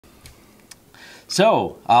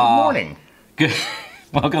So, good morning. Good.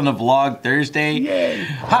 Welcome to Vlog Thursday. Yay.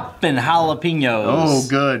 Hoppin' jalapenos. Oh,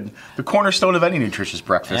 good. The cornerstone of any nutritious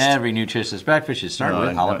breakfast. Every nutritious breakfast should start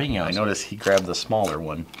with jalapenos. I noticed he grabbed the smaller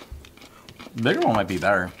one. The bigger one might be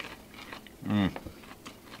better.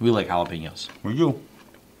 We like jalapenos. We do.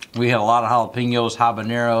 We had a lot of jalapenos,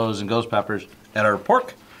 habaneros, and ghost peppers at our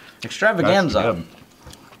pork extravaganza.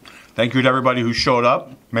 Thank you to everybody who showed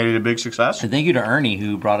up. Made it a big success. And thank you to Ernie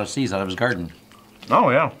who brought us these out of his garden. Oh,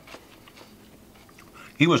 yeah.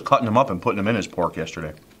 He was cutting them up and putting them in his pork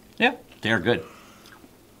yesterday. Yeah, they're good.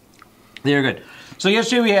 They're good. So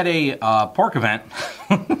yesterday we had a pork event.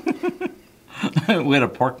 We had a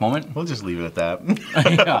pork moment. We'll just leave it at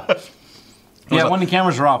that. Yeah, when the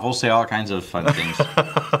cameras are off, we'll say all kinds of fun things.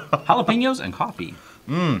 Jalapenos and coffee.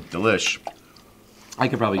 Delish. I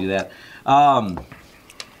could probably do that. I'm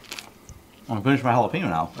gonna finish my jalapeno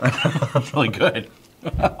now. It's really good.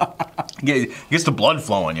 Gets the blood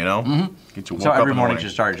flowing, you know? Mm-hmm. Get you woke So up every in the morning to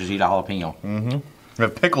start, just eat a jalapeno. Mm-hmm. We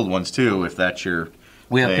have pickled ones too, if that's your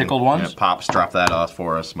We have thing. pickled ones? Yeah, Pops dropped that off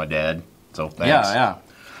for us, my dad. So thanks. Yeah.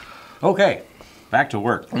 Okay, back to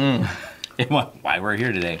work. Why we're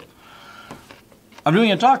here today. I'm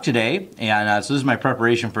doing a talk today, and so this is my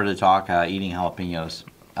preparation for the talk, eating jalapenos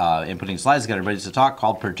and putting slides together, but it's a talk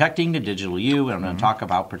called Protecting the Digital You, and I'm going to talk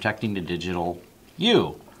about protecting the digital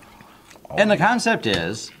you. And the concept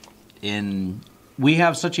is, we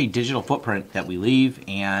have such a digital footprint that we leave,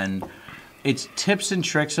 and it's tips and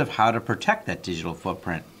tricks of how to protect that digital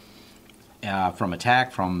footprint from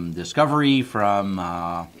attack, from discovery,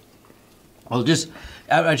 from just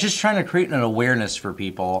trying to create an awareness for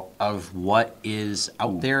people of what is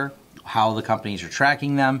out there, how the companies are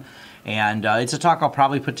tracking them. And it's a talk I'll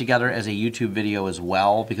probably put together as a YouTube video as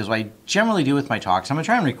well, because what I generally do with my talks, I'm going to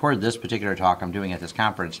try and record this particular talk I'm doing at this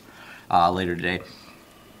conference later today.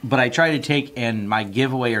 But I try to take, and my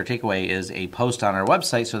giveaway or takeaway is a post on our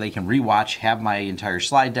website so they can rewatch, have my entire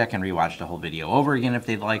slide deck and rewatch the whole video over again if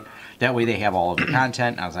they'd like. That way they have all of the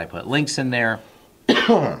content as I put links in there.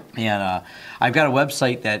 And I've got a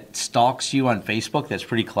website that stalks you on Facebook that's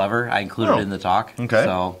pretty clever. I included it in the talk. Okay.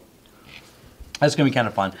 So that's going to be kind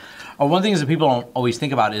of fun. One of the things that people don't always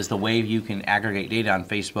think about is the way you can aggregate data on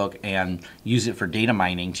Facebook and use it for data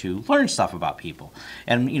mining to learn stuff about people.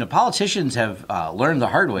 And, you know, politicians have learned the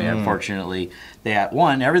hard way, unfortunately, that,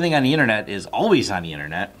 one, everything on the internet is always on the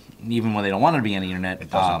internet, even when they don't want to be on the internet. It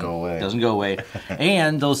doesn't go away. Doesn't go away.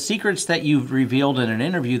 And those secrets that you've revealed in an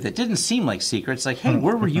interview that didn't seem like secrets, like, hey,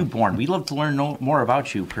 where were you born? We'd love to learn more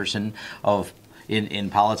about you, person in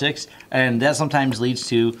politics. And that sometimes leads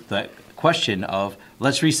to the question of,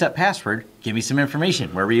 let's reset password, give me some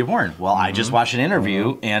information. Where were you born? Well, I just watched an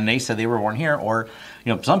interview and they said they were born here. Or,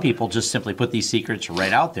 you know, some people just simply put these secrets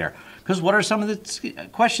right out there. Because what are some of the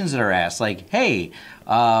questions that are asked? Like, hey,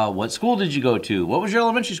 what school did you go to? What was your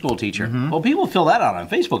elementary school teacher? Well, people fill that out on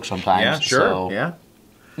Facebook sometimes. Yeah, sure. So, yeah.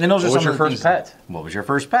 And those What are was some your of the first things. pet? What was your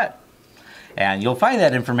first pet? And you'll find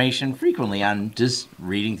that information frequently on just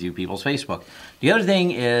reading through people's Facebook. The other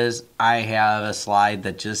thing is I have a slide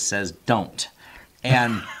that just says don't.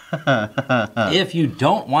 And if you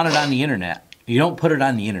don't want it on the internet, you don't put it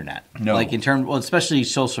on the internet. No. Like especially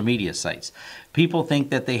social media sites. People think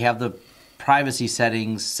that they have the privacy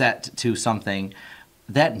settings set to something.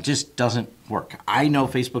 That just doesn't work. I know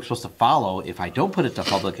Facebook's supposed to follow. If I don't put it to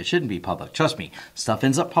public, it shouldn't be public. Trust me, stuff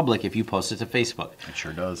ends up public if you post it to Facebook. It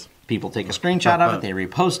sure does. People take a screenshot of it, they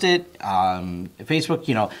repost it. Facebook,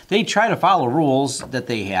 you know, they try to follow rules that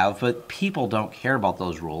they have, but people don't care about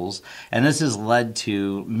those rules. And this has led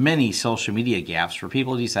to many social media gaffes where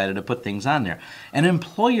people decided to put things on there. And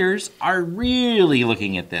employers are really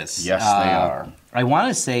looking at this. Yes, they are. I want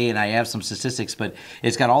to say, and I have some statistics, but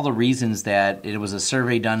it's got all the reasons that it was a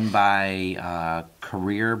survey done by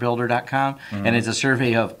careerbuilder.com, and it's a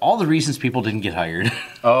survey of all the reasons people didn't get hired.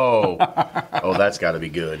 Oh, that's got to be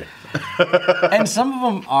good. And some of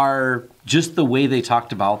them are just the way they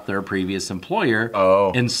talked about their previous employer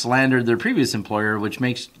and slandered their previous employer, which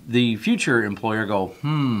makes the future employer go,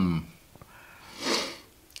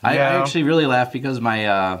 I actually really laughed because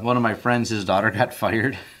my one of my friends, his daughter got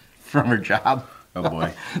fired from her job. Oh,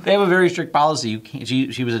 boy. They have a very strict policy.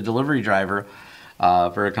 She was a delivery driver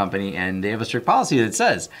for a company, and they have a strict policy that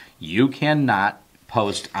says you cannot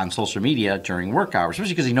post on social media during work hours,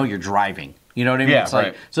 especially because they know you're driving. You know what I mean? Yeah, it's right.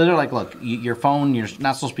 like, so they're like, look, your phone, you're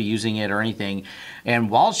not supposed to be using it or anything. And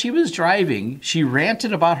while she was driving, she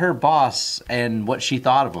ranted about her boss and what she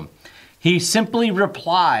thought of him. He simply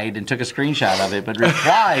replied and took a screenshot of it, but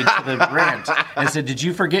replied to the rant and said, "Did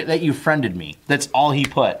you forget that you friended me?" That's all he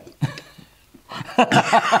put.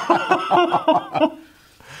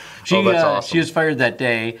 that's awesome. She was fired that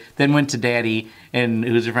day, then went to Daddy, and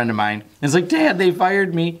who's a friend of mine. And it's like, Dad, they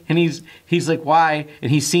fired me. And he's like, why?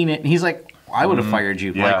 And he's seen it, and he's like, I would have fired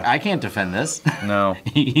you. Yeah. Like, I can't defend this. No.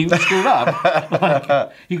 He screwed up.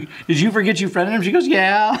 Like, did you forget you friended him? She goes,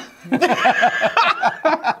 yeah.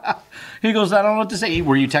 He goes, I don't know what to say.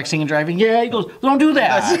 Were you texting and driving? Yeah. He goes, don't do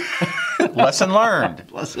that. Lesson learned.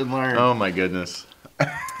 Lesson learned. Oh, my goodness.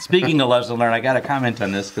 Speaking of lesson learned, I got to comment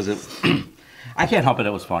on this because I can't help it. It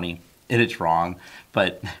was funny and it's wrong.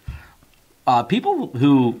 But people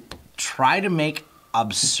who try to make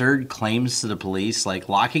absurd claims to the police, like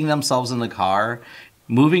locking themselves in the car,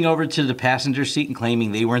 moving over to the passenger seat and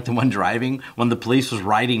claiming they weren't the one driving when the police was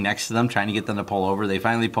riding next to them trying to get them to pull over. They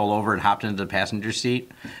finally pull over and hopped into the passenger seat.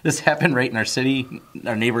 This happened right in our city,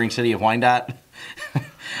 our neighboring city of Wyandotte.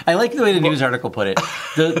 I like the way the news article put it.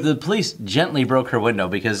 The police gently broke her window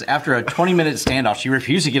because after a 20-minute standoff, she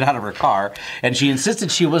refused to get out of her car, and she insisted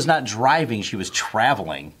she was not driving, she was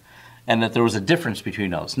traveling, and that there was a difference between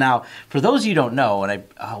those. Now, for those of you who don't know, and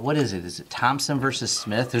what is it? Is it Thompson versus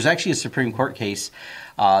Smith? There's actually a Supreme Court case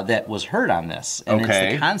that was heard on this, and it's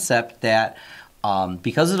the concept that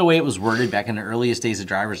because of the way it was worded back in the earliest days of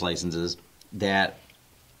driver's licenses, that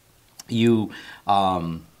you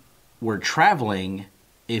were traveling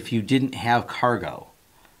if you didn't have cargo.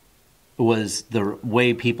 Was the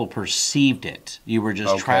way people perceived it. You were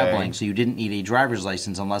just traveling, so you didn't need a driver's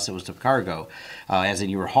license unless it was to cargo, as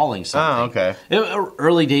in you were hauling something. Oh, okay.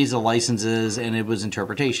 Early days of licenses, and it was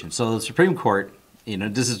interpretation. So the Supreme Court,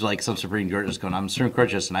 this is like some Supreme Court is going, I'm Supreme Court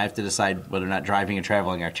justice, and I have to decide whether or not driving and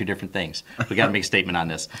traveling are two different things. We got to make a statement on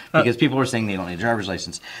this because people were saying they don't need a driver's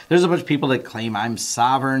license. There's a bunch of people that claim I'm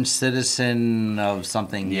sovereign citizen of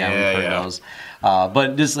something. Yeah, we've heard those.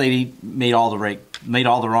 But this lady made all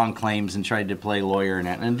the wrong claims and tried to play lawyer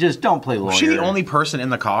and just don't play lawyer. Was she the only person in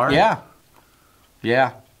the car?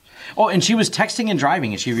 Yeah. Oh, and she was texting and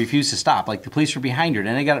driving, and she refused to stop. Like, the police were behind her,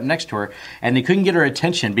 and they got up next to her, and they couldn't get her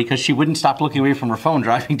attention because she wouldn't stop looking away from her phone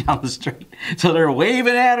driving down the street. So they're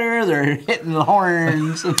waving at her, they're hitting the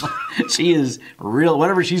horns. She is real.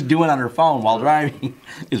 Whatever she's doing on her phone while driving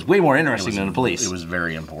is way more interesting than the police. It was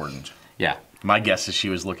very important. Yeah. My guess is she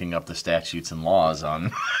was looking up the statutes and laws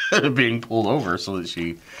on being pulled over so that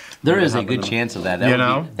she... There is a good chance of that.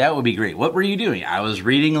 That would be great. What were you doing? I was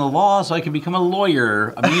reading the law so I could become a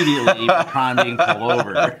lawyer immediately upon being pulled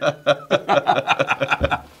over.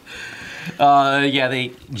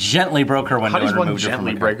 They gently broke her window. How does and one removed gently her from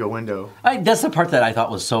the car. break a window? That's the part that I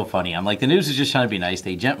thought was so funny. I'm like, the news is just trying to be nice.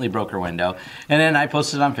 They gently broke her window. And then I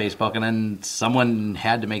posted it on Facebook, and then someone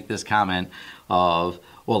had to make this comment of...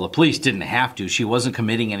 Well, the police didn't have to. She wasn't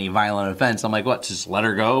committing any violent offense. I'm like, what, just let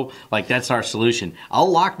her go? Like, that's our solution. I'll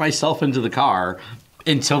lock myself into the car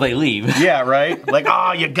until they leave. Yeah, right? Like,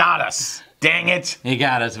 oh, you got us. Dang it. You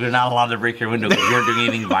got us. We're not allowed to break your window because you weren't doing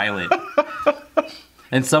anything violent.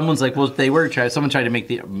 And someone's like, well, they were someone tried to make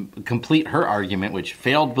complete her argument, which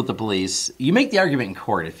failed with the police. You make the argument in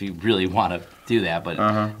court if you really want to do that, but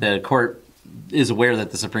the court is aware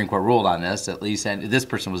that the Supreme Court ruled on this, at least, and this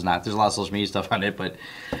person was not. There's a lot of social media stuff on it, but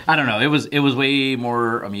I don't know. It was way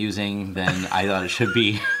more amusing than I thought it should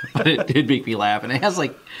be, but it did make me laugh. And it has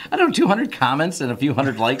 200 comments and a few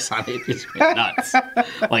hundred likes on it. It's nuts.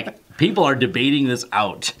 Like, people are debating this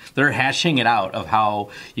out. They're hashing it out of how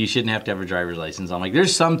you shouldn't have to have a driver's license. I'm like,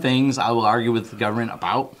 there's some things I will argue with the government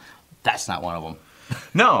about. That's not one of them.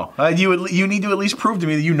 No, you need to at least prove to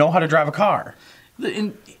me that you know how to drive a car.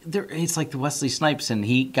 It's like the Wesley Snipes, and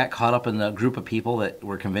he got caught up in the group of people that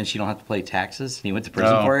were convinced you don't have to pay taxes, and he went to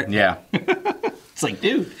prison for it. Yeah. It's like,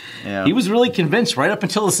 dude, he was really convinced right up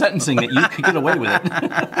until the sentencing that you could get away with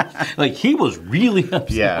it. Like, he was really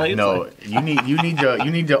upset. Yeah, like, no, you need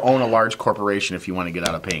to own a large corporation if you want to get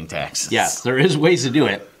out of paying taxes. Yes, there is ways to do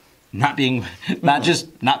it. Not paying them is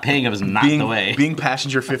not the way. Being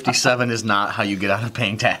passenger 57 is not how you get out of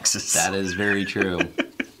paying taxes. That is very true.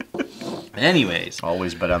 Anyways.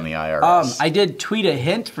 Always bet on the IRS. I did tweet a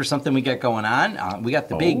hint for something we got going on. We got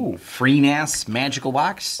the big FreeNAS magical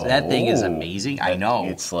box. That thing is amazing. I know.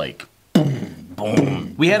 It's like...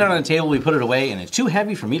 Boom. We had it on a table, we put it away, and it's too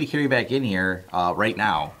heavy for me to carry back in here right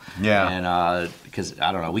now. Yeah. And because,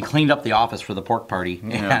 I don't know, we cleaned up the office for the pork party,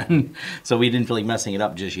 and so we didn't feel like messing it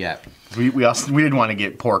up just yet. We didn't want to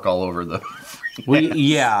get pork all over the...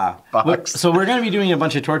 box. So we're going to be doing a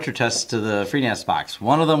bunch of torture tests to the FreeNAS box.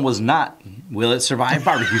 One of them was not, will it survive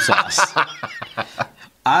barbecue sauce?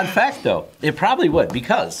 Odd fact, though, it probably would,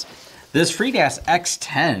 because this FreeNAS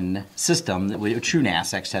X10 system,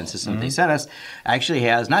 TrueNAS X10 system they sent us, actually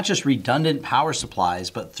has not just redundant power supplies,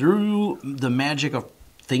 but through the magic of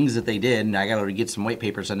things that they did, and I got to get some white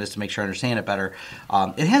papers on this to make sure I understand it better.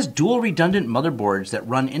 It has dual redundant motherboards that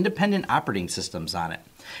run independent operating systems on it.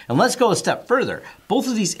 And let's go a step further. Both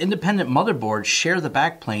of these independent motherboards share the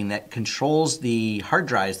backplane that controls the hard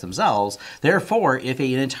drives themselves. Therefore, if an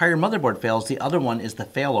entire motherboard fails, the other one is the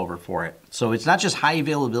failover for it. So it's not just high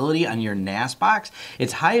availability on your NAS box,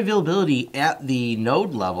 it's high availability at the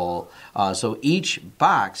node level. So each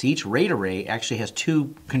box, each RAID array actually has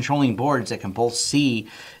two controlling boards that can both see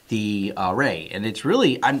the array, and it's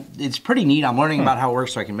really, it's pretty neat. I'm learning about how it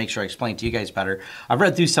works so I can make sure I explain it to you guys better. I've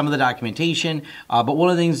read through some of the documentation, but one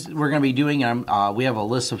of the things we're going to be doing, we have a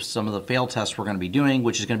list of some of the fail tests we're going to be doing,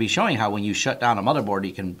 which is going to be showing how when you shut down a motherboard,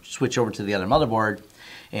 you can switch over to the other motherboard,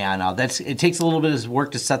 and it takes a little bit of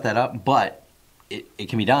work to set that up, but it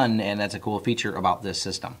can be done, and that's a cool feature about this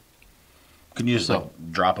system. Can you just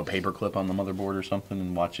drop a paperclip on the motherboard or something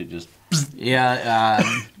and watch it just... Yeah.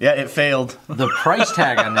 Yeah, it failed. The price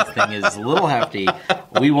tag on this thing is a little hefty.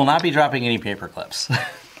 We will not be dropping any paper clips.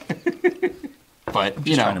 But,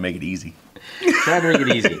 you know. Trying to make it easy. Trying to make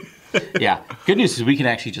it easy. Yeah. Good news is we can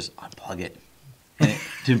actually just unplug it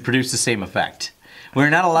to produce the same effect. We're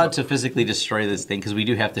not allowed to physically destroy this thing because we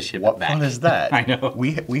do have to ship it back. What fun is that? I know.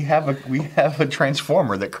 We have a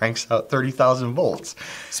transformer that cranks out 30,000 volts.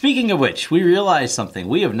 Speaking of which, we realized something.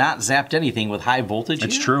 We have not zapped anything with high voltage.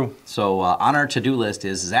 It's yet. true. So on our to-do list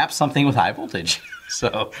is zap something with high voltage.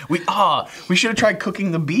 So we should have tried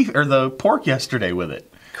cooking the beef or the pork yesterday with it.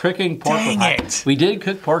 Cooking pork with high. We did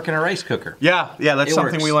cook pork in a rice cooker. Yeah, that's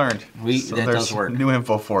something we learned. That does work. New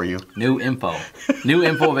info for you. New info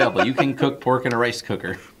available. You can cook pork in a rice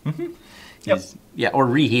cooker. Mm-hmm. Yep. Yeah, or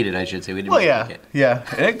reheat it, I should say. We didn't cook it. Yeah,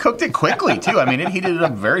 and it cooked it quickly too. I mean, it heated it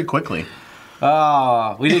up very quickly.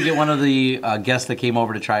 We did get one of the guests that came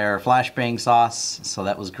over to try our flashbang sauce, so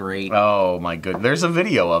that was great. Oh my goodness, there's a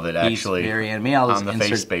video of it actually. He's very animated. On the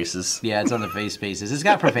face spaces. Yeah, it's on the face spaces. It's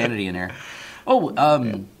got profanity in there.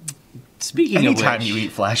 Speaking of which, anytime you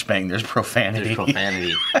eat flashbang, there's profanity. There's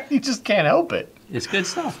profanity. You just can't help it. It's good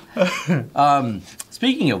stuff.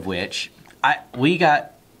 Speaking of which,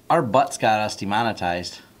 our butts got us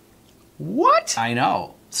demonetized. What? I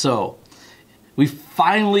know. So we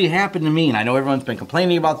finally happened to me, and I know everyone's been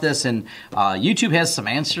complaining about this, and YouTube has some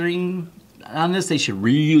answering on this they should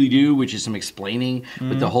really do, which is some explaining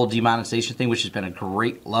with the whole demonetization thing, which has been a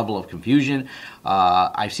great level of confusion.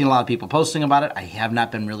 I've seen a lot of people posting about it. I have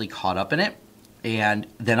not been really caught up in it. And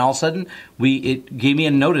then all of a sudden, it gave me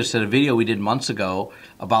a notice at a video we did months ago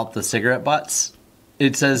about the cigarette butts.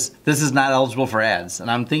 It says, this is not eligible for ads.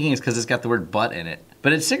 And I'm thinking it's because it's got the word butt in it.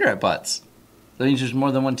 But it's cigarette butts. That means there's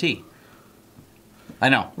more than one T. I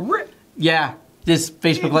know. Yeah. This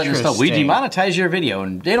Facebook letting us know, we demonetize your video,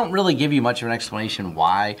 and they don't really give you much of an explanation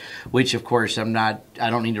why, which of course I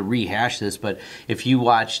don't need to rehash this, but if you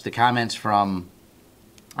watch the comments from,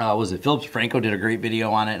 was it Philip Franco did a great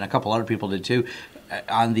video on it, and a couple other people did too,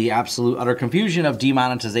 on the absolute utter confusion of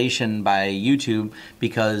demonetization by YouTube,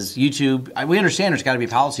 because YouTube, we understand there's got to be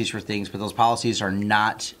policies for things, but those policies are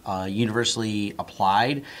not universally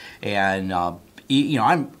applied, and you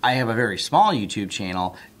know, I have a very small YouTube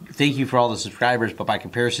channel. Thank you for all the subscribers, but by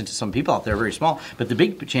comparison to some people out there, very small. But the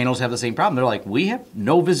big channels have the same problem. They're like, we have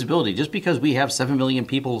no visibility. Just because we have 7 million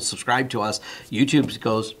people subscribed to us, YouTube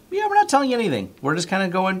goes, yeah, we're not telling you anything. We're just kind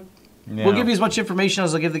of going, we'll give you as much information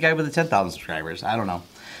as I'll give the guy with the 10,000 subscribers. I don't know.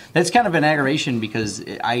 That's kind of an aggravation because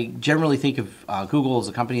I generally think of Google as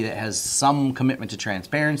a company that has some commitment to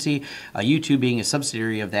transparency. YouTube being a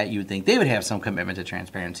subsidiary of that, you would think they would have some commitment to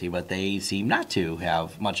transparency, but they seem not to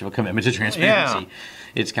have much of a commitment to transparency. Yeah.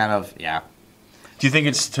 It's kind of, Do you think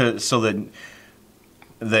it's so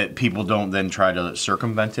that people don't then try to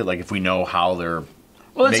circumvent it? Like if we know how they're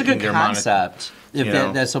it's a good concept.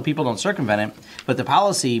 So people don't circumvent it. But the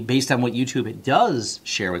policy, based on what YouTube does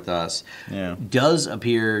share with us, does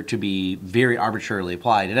appear to be very arbitrarily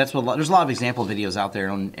applied. And that's what there's a lot of example videos out there,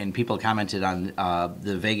 and people commented on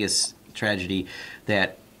the Vegas tragedy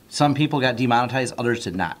that some people got demonetized, others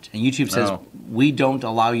did not. And YouTube says, we don't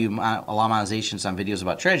allow monetizations on videos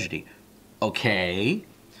about tragedy. Okay,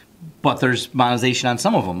 but there's monetization on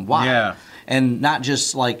some of them. Why? Yeah. And not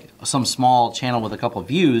just like some small channel with a couple of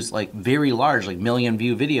views, like very large, like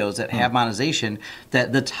million-view videos that have monetization,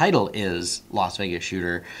 that the title is Las Vegas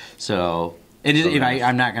Shooter. So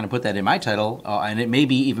I'm not going to put that in my title, and it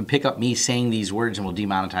maybe even pick up me saying these words and will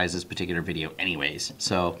demonetize this particular video anyways.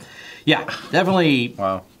 So, yeah, definitely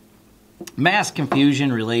mass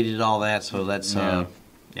confusion related to all that. So that's,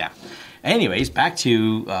 Anyways, back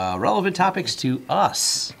to relevant topics to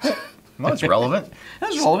us. Well, it's relevant.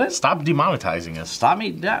 That's relevant. Stop demonetizing us. Stop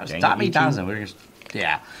me, demonetizing.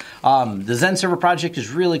 Yeah. The Xen Server project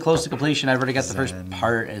is really close to completion. I've already got the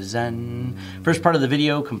first part of the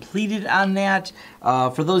video completed on that.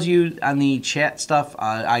 For those of you on the chat stuff,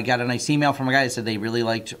 I got a nice email from a guy that said they really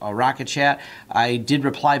liked Rocket Chat. I did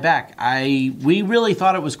reply back. We really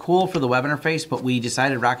thought it was cool for the web interface, but we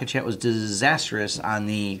decided Rocket Chat was disastrous on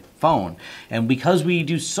the phone. And because we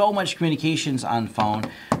do so much communications on phone,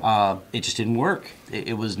 it just didn't work.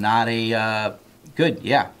 It was not a good,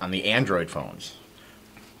 yeah. On the Android phones.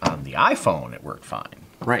 On the iPhone, it worked fine.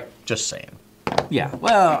 Right. Just saying. Yeah.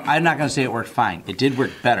 Well, I'm not going to say it worked fine. It did work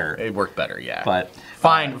better. It worked better, yeah. But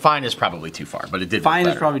fine is probably too far, but it did. Fine work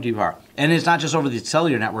better. is probably too far, and it's not just over the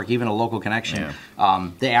cellular network. Even a local connection,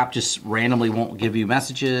 the app just randomly won't give you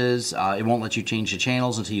messages. It won't let you change the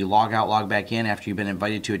channels until you log out, log back in after you've been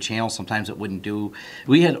invited to a channel. Sometimes it wouldn't do.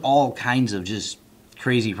 We had all kinds of just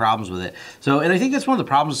crazy problems with it. So, and I think that's one of the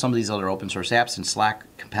problems with some of these other open source apps and Slack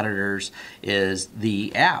competitors is the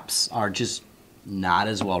apps are just not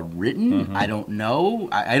as well written. I don't know.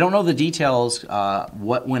 I don't know the details,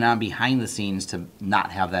 what went on behind the scenes to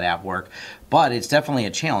not have that app work, but it's definitely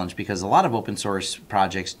a challenge because a lot of open source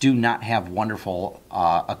projects do not have wonderful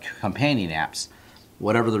companion apps,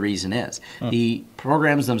 whatever the reason is. The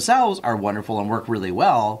programs themselves are wonderful and work really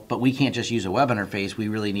well, but we can't just use a web interface. We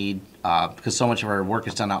really need, because so much of our work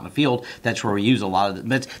is done out in the field, that's where we use a lot of it.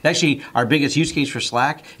 That's actually our biggest use case for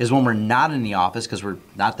Slack is when we're not in the office because we're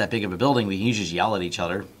not that big of a building. We can just yell at each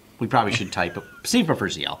other. We probably should type, but Steve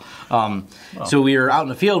prefers to yell. So we are out in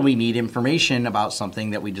the field, we need information about something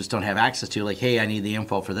that we just don't have access to, like, hey, I need the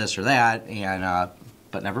info for this or that, and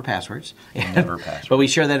but never passwords. Never passwords. But we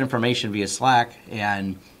share that information via Slack,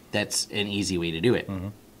 and that's an easy way to do it.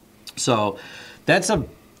 So that's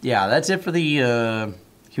it for the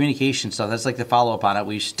communication stuff. That's like the follow-up on it.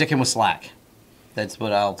 We're sticking with Slack. That's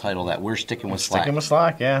what I'll title that. We're sticking with Slack. Sticking with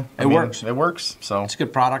Slack, yeah. It works. It works. So it's a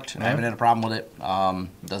good product. I haven't had a problem with it.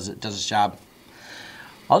 Does its job.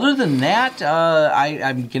 Other than that,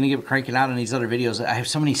 I'm going to get cranking out on these other videos. I have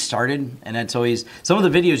so many started, and that's always some of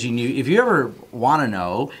the videos if you ever want to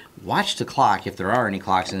know, watch the clock if there are any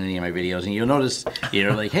clocks in any of my videos, and you'll notice,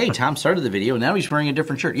 like, hey, Tom started the video, and now he's wearing a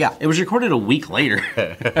different shirt. Yeah, it was recorded a week later.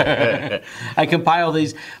 I compile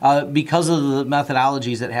these because of the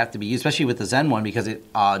methodologies that have to be used, especially with the Xen one, because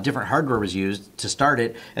different hardware was used to start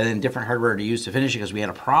it, and then different hardware to use to finish it because we had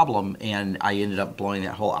a problem, and I ended up blowing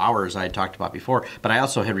that whole hour as I had talked about before. But I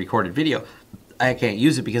also had recorded video. I can't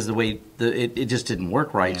use it because the way it just didn't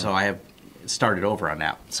work right, so I have started over on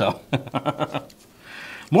that. So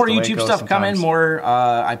more YouTube stuff coming. More.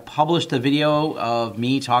 I published a video of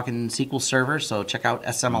me talking SQL Server, so check out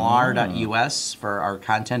smlr.us for our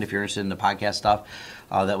content if you're interested in the podcast stuff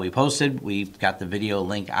that we posted. We've got the video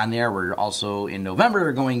link on there. We're also in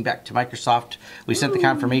November going back to Microsoft. We sent the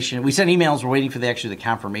confirmation. We sent emails. We're waiting for the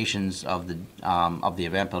confirmations of the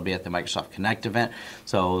event. It'll be at the Microsoft Connect event.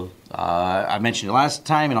 So I mentioned it last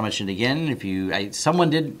time, and I'll mention it again. If someone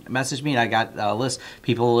did message me, and I got a list.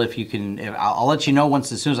 People, if you can, I'll let you know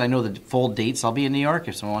as soon as I know the full dates. I'll be in New York.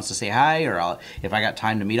 If someone wants to say hi, or if I got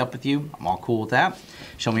time to meet up with you, I'm all cool with that.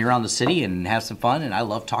 Show me around the city and have some fun. And I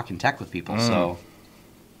love talking tech with people. So.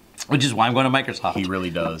 Which is why I'm going to Microsoft. He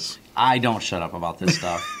really does. I don't shut up about this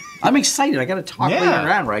stuff. I'm excited. I got to talk later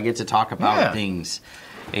on where I get to talk about things.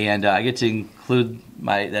 And I get to include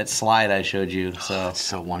that slide I showed you. So it's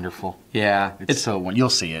so wonderful. Yeah. It's so wonderful.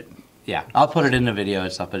 You'll see it. Yeah. I'll put it in the video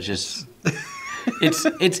and stuff, but it's just...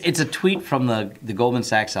 it's a tweet from the Goldman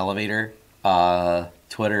Sachs elevator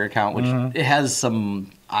Twitter account, which it has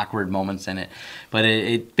some awkward moments in it. But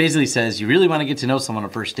it basically says, you really want to get to know someone on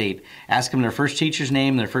a first date, ask them their first teacher's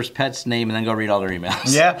name, their first pet's name, and then go read all their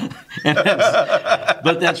emails. Yeah.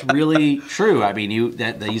 But that's really true. I mean,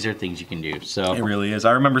 these are things you can do. So it really is.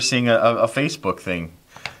 I remember seeing a Facebook thing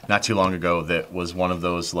not too long ago that was one of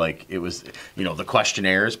those, like, it was, the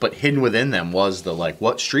questionnaires, but hidden within them was the, like,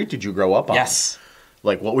 what street did you grow up on? Yes.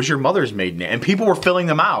 Like, what was your mother's maiden name? And people were filling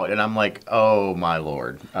them out, and I'm like, oh my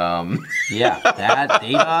lord. Yeah, that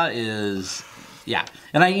data is, and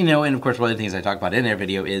and of course one of the things I talk about in that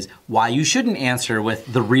video is why you shouldn't answer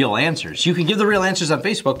with the real answers. You can give the real answers on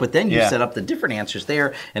Facebook, but then you set up the different answers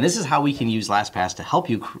there, and this is how we can use LastPass to help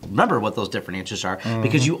you remember what those different answers are,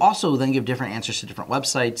 because you also then give different answers to different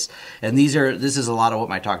websites, and this is a lot of what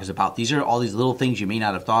my talk is about. These are all these little things you may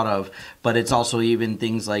not have thought of, but it's also even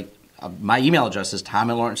things like, my email address is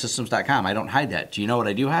tom@lawrencesystems.com. I don't hide that. Do you know what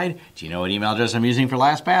I do hide? Do you know what email address I'm using for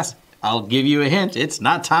LastPass? I'll give you a hint. It's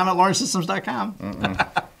not tom@lawrencesystems.com.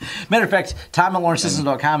 Matter of fact,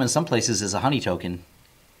 tom@lawrencesystems.com in some places is a honey token.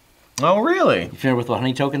 Oh, really? You familiar with what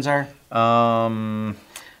honey tokens are?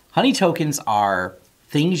 Honey tokens are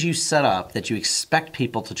things you set up that you expect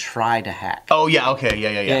people to try to hack. Oh, yeah, okay,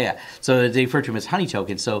 yeah. So they refer to them as honey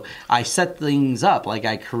tokens. So I set things up, like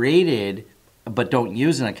I created but don't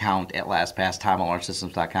use an account at LastPass,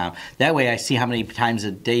 TomAlarmSystems.com. That way I see how many times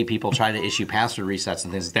a day people try to issue password resets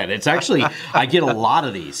and things like that. It's actually, I get a lot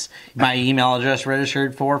of these. My email address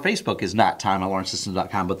registered for Facebook is not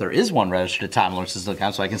TomAlarmSystems.com, but there is one registered at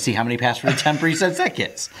TomAlarmSystems.com, so I can see how many password attempt resets that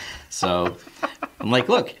gets. So I'm like,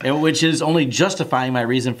 look, which is only justifying my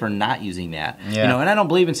reason for not using that. Yeah. You know, and I don't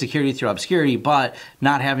believe in security through obscurity, but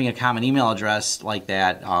not having a common email address like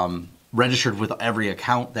that registered with every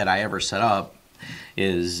account that I ever set up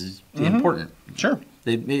is important. Sure.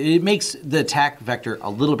 It makes the attack vector a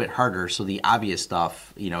little bit harder, so the obvious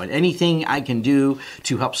stuff, you know, and anything I can do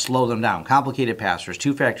to help slow them down. Complicated passwords,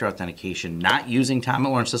 two-factor authentication, not using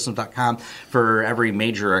TomAlarmSystems.com for every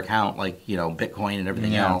major account like, you know, Bitcoin and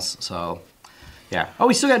everything else. So, yeah. Oh,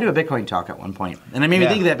 we still got to do a Bitcoin talk at one point. And I made me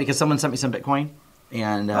think of that because someone sent me some Bitcoin.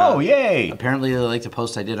 And oh, yay. Apparently they liked a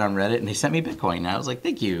post I did on Reddit, and they sent me Bitcoin. And I was like,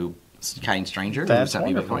 thank you, kind stranger who sent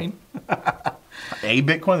me Bitcoin. A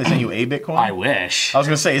Bitcoin? They sent you a Bitcoin? I wish. I was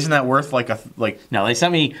gonna say, isn't that worth like a No, they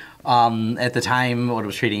sent me at the time what it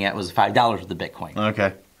was trading at was $5 with the Bitcoin.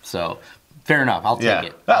 Okay. So fair enough, I'll take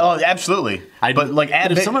it. Oh, absolutely. But like,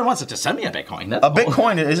 if someone wants to send me a Bitcoin, that's cool.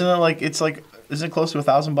 Bitcoin isn't it like isn't it close to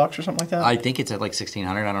 $1,000 or something like that? I think it's at like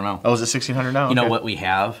 1,600. I don't know. Oh, is it 1,600 now? You know what we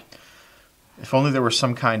have? If only there was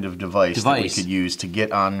some kind of device that we could use to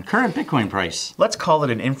get on current Bitcoin price. Let's call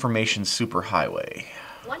it an information superhighway.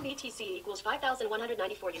 1 BTC equals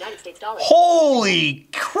 $5,194 United States dollars. Holy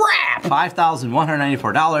crap!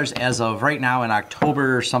 $5,194 as of right now in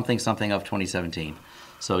October something of 2017.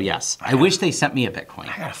 So yes, I wish they sent me a Bitcoin.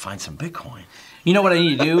 I gotta find some Bitcoin. You know what I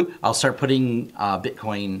need to do? I'll start putting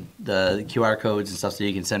Bitcoin, the QR codes and stuff so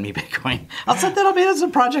you can send me Bitcoin. I'll set that up as a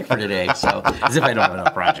project for today. So, as if I don't have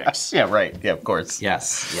enough projects. Yeah, right. Yeah, of course.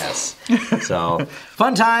 Yes. So,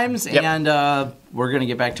 fun times, and we're going to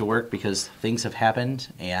get back to work because things have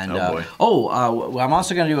happened. And I'm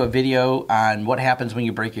also going to do a video on what happens when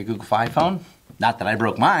you break your Google Fi phone. Not that I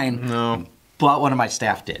broke mine. No. But one of my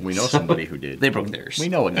staff did. We know somebody who did. They broke theirs. We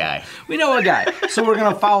know a guy. So we're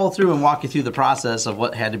going to follow through and walk you through the process of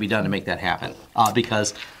what had to be done to make that happen.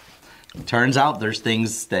 Because it turns out there's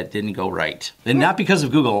things that didn't go right. And not because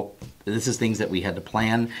of Google. This is things that we had to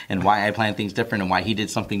plan and why I planned things different and why he did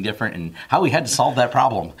something different and how we had to solve that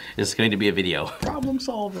problem is going to be a video. Problem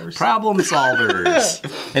solvers.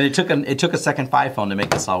 And it took a second Fi phone to make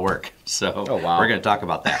this all work. So we're going to talk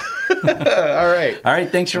about that. All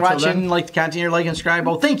right. Thanks for watching. Like the content, like and subscribe.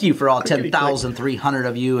 Oh, thank you for all 10,300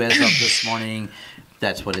 of you as of this morning.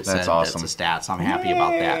 That's what it said. That's awesome. That's the stats. I'm happy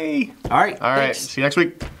about that. All right. Thanks. See you next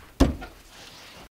week.